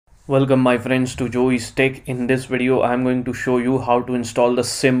Welcome my friends to Joey's Tech. In this video I am going to show you how to install the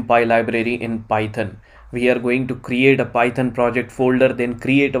SymPy library in Python. We are going to create a Python project folder, then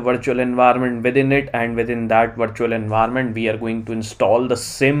create a virtual environment within it, and within that virtual environment we are going to install the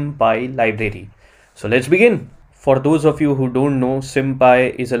SymPy library. So let's begin. For those of you who don't know,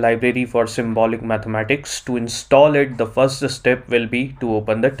 SymPy is a library for symbolic mathematics. To install it, the first step will be to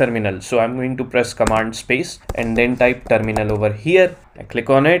open the terminal. So I'm going to press command space and then type terminal over here. I click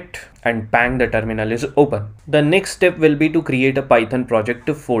on it and bang, the terminal is open. The next step will be to create a Python project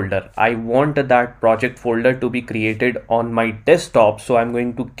folder. I want that project folder to be created on my desktop. So I'm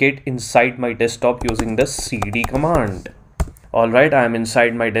going to get inside my desktop using the cd command. Alright, I am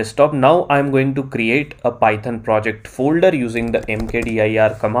inside my desktop. Now I'm going to create a Python project folder using the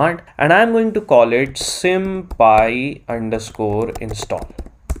mkdir command, and I'm going to call it sympy_install.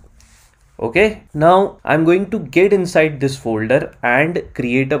 Okay, now I'm going to get inside this folder and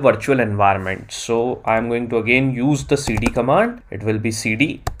create a virtual environment. So I'm going to again use the cd command. It will be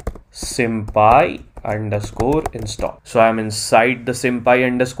cd sympy_install. So I'm inside the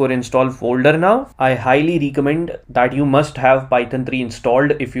sympy_install folder now. I highly recommend that you must have Python 3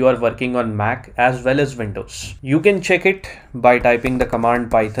 installed if you are working on Mac as well as Windows. You can check it by typing the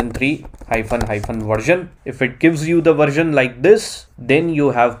command python 3 -- version. If it gives you the version like this, then you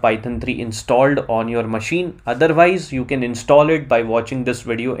have Python 3 installed on your machine. Otherwise, you can install it by watching this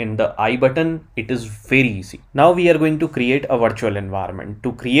video in the I button. It is very easy. Now we are going to create a virtual environment.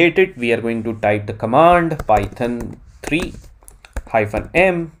 To create it, we are going to type the command python 3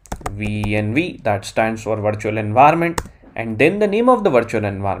 -m myenv, that stands for virtual environment, and then the name of the virtual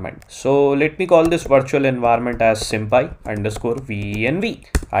environment. So let me call this virtual environment as sympy_venv.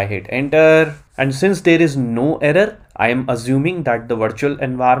 I hit enter, and since there is no error, I am assuming that the virtual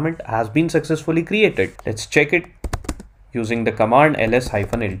environment has been successfully created. Let's check it using the command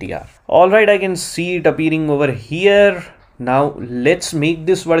ls-ltr. Alright, I can see it appearing over here. Now let's make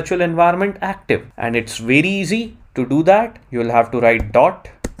this virtual environment active, and it's very easy. To do that, you'll have to write dot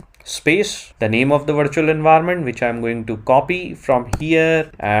space, the name of the virtual environment, which I'm going to copy from here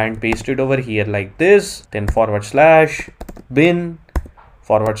and paste it over here like this, then /bin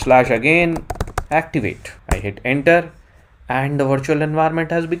 / again activate. I hit enter, and the virtual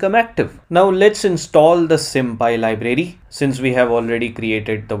environment has become active. Now let's install the SymPy library. Since we have already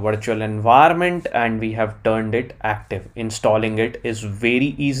created the virtual environment and we have turned it active, installing it is very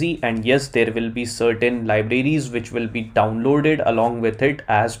easy. And yes, there will be certain libraries which will be downloaded along with it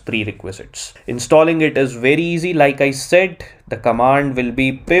as prerequisites. Installing it is very easy. Like I said, the command will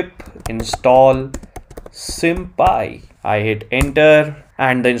be pip install sympy. I hit enter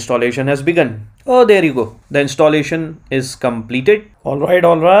and the installation has begun. Oh, there you go. The installation is completed.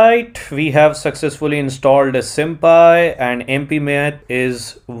 Alright. We have successfully installed a SymPy, and mpmath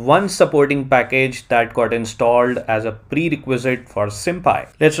is one supporting package that got installed as a prerequisite for SymPy.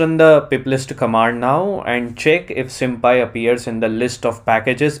 Let's run the pip list command now and check if SymPy appears in the list of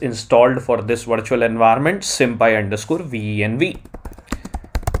packages installed for this virtual environment sympy_venv.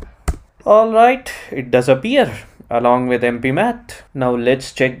 Alright, it does appear along with mpmath. Now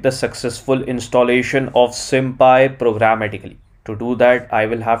let's check the successful installation of SymPy programmatically. To do that, I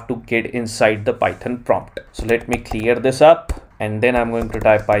will have to get inside the Python prompt. So let me clear this up, and then I'm going to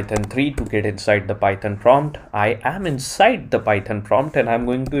type python 3 to get inside the Python prompt. I am inside the Python prompt and I'm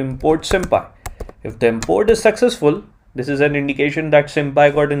going to import SymPy. If the import is successful, this is an indication that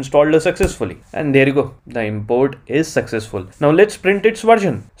SymPy got installed successfully. And there you go. The import is successful. Now let's print its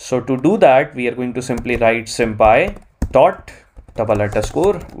version. So to do that, we are going to simply write sympy dot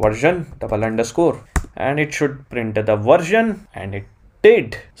 _version _, and it should print the version, and it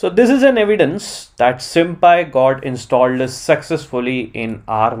did. So this is an evidence that SymPy got installed successfully in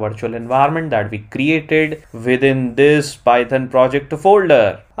our virtual environment that we created within this Python project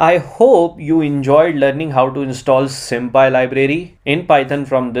folder. I hope you enjoyed learning how to install SymPy library in Python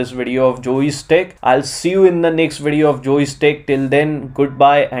from this video of Joey's Tech. I'll see you in the next video of Joey's Tech. Till then,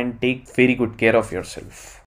 goodbye and take very good care of yourself.